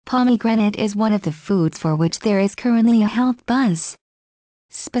Pomegranate is one of the foods for which there is currently a health buzz.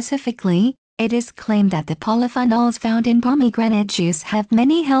 Specifically, it is claimed that the polyphenols found in pomegranate juice have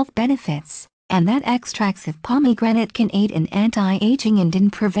many health benefits, and that extracts of pomegranate can aid in anti-aging and in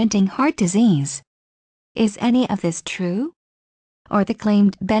preventing heart disease. Is any of this true? Are the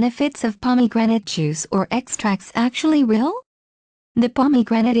claimed benefits of pomegranate juice or extracts actually real? The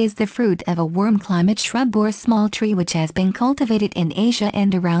pomegranate is the fruit of a warm climate shrub or small tree which has been cultivated in Asia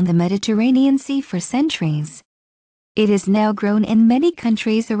and around the Mediterranean Sea for centuries. It is now grown in many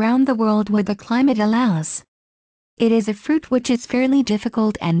countries around the world where the climate allows. It is a fruit which is fairly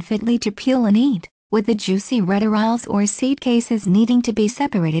difficult and fiddly to peel and eat, with the juicy retiles or seed cases needing to be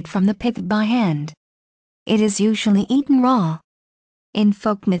separated from the pith by hand. It is usually eaten raw. In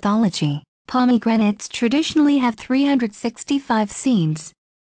folk mythology, pomegranates traditionally have 365 seeds.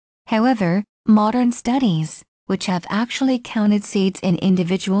 However, modern studies, which have actually counted seeds in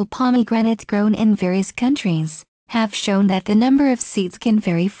individual pomegranates grown in various countries, have shown that the number of seeds can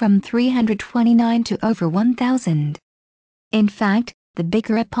vary from 329 to over 1,000. In fact, the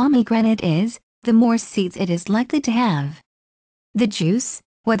bigger a pomegranate is, the more seeds it is likely to have. The juice,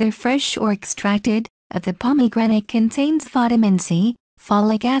 whether fresh or extracted, of the pomegranate contains vitamin C,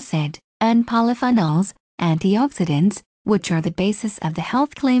 folic acid, and polyphenols, antioxidants, which are the basis of the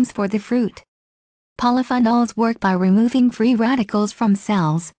health claims for the fruit. Polyphenols work by removing free radicals from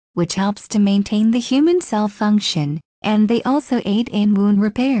cells, which helps to maintain the human cell function, and they also aid in wound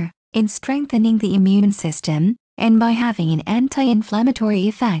repair, in strengthening the immune system, and by having an anti-inflammatory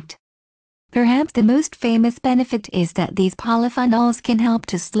effect. Perhaps the most famous benefit is that these polyphenols can help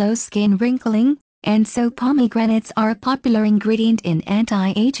to slow skin wrinkling, and so pomegranates are a popular ingredient in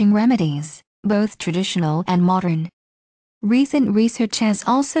anti-aging remedies, both traditional and modern. Recent research has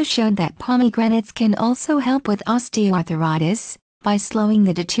also shown that pomegranates can also help with osteoarthritis, by slowing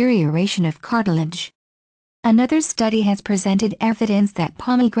the deterioration of cartilage. Another study has presented evidence that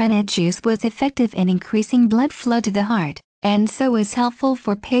pomegranate juice was effective in increasing blood flow to the heart, and so is helpful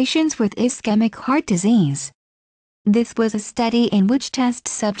for patients with ischemic heart disease. This was a study in which test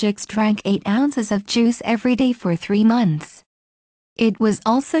subjects drank 8 ounces of juice every day for 3 months. It was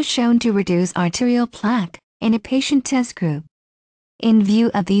also shown to reduce arterial plaque in a patient test group. In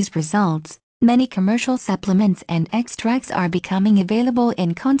view of these results, many commercial supplements and extracts are becoming available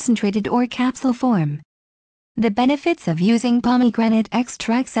in concentrated or capsule form. The benefits of using pomegranate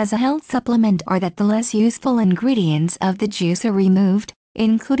extracts as a health supplement are that the less useful ingredients of the juice are removed,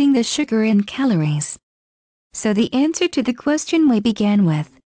 including the sugar and calories. So the answer to the question we began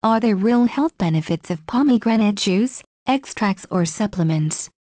with, are there real health benefits of pomegranate juice, extracts or supplements?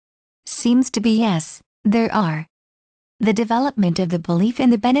 Seems to be yes, there are. The development of the belief in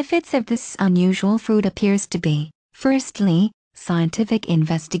the benefits of this unusual fruit appears to be, firstly, scientific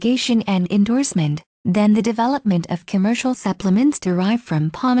investigation and endorsement, then the development of commercial supplements derived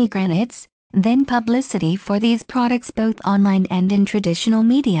from pomegranates, then publicity for these products both online and in traditional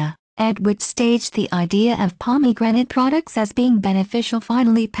media, at which stage the idea of pomegranate products as being beneficial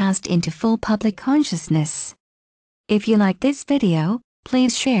finally passed into full public consciousness. If you like this video,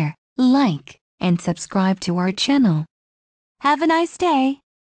 please share, like, and subscribe to our channel. Have a nice day.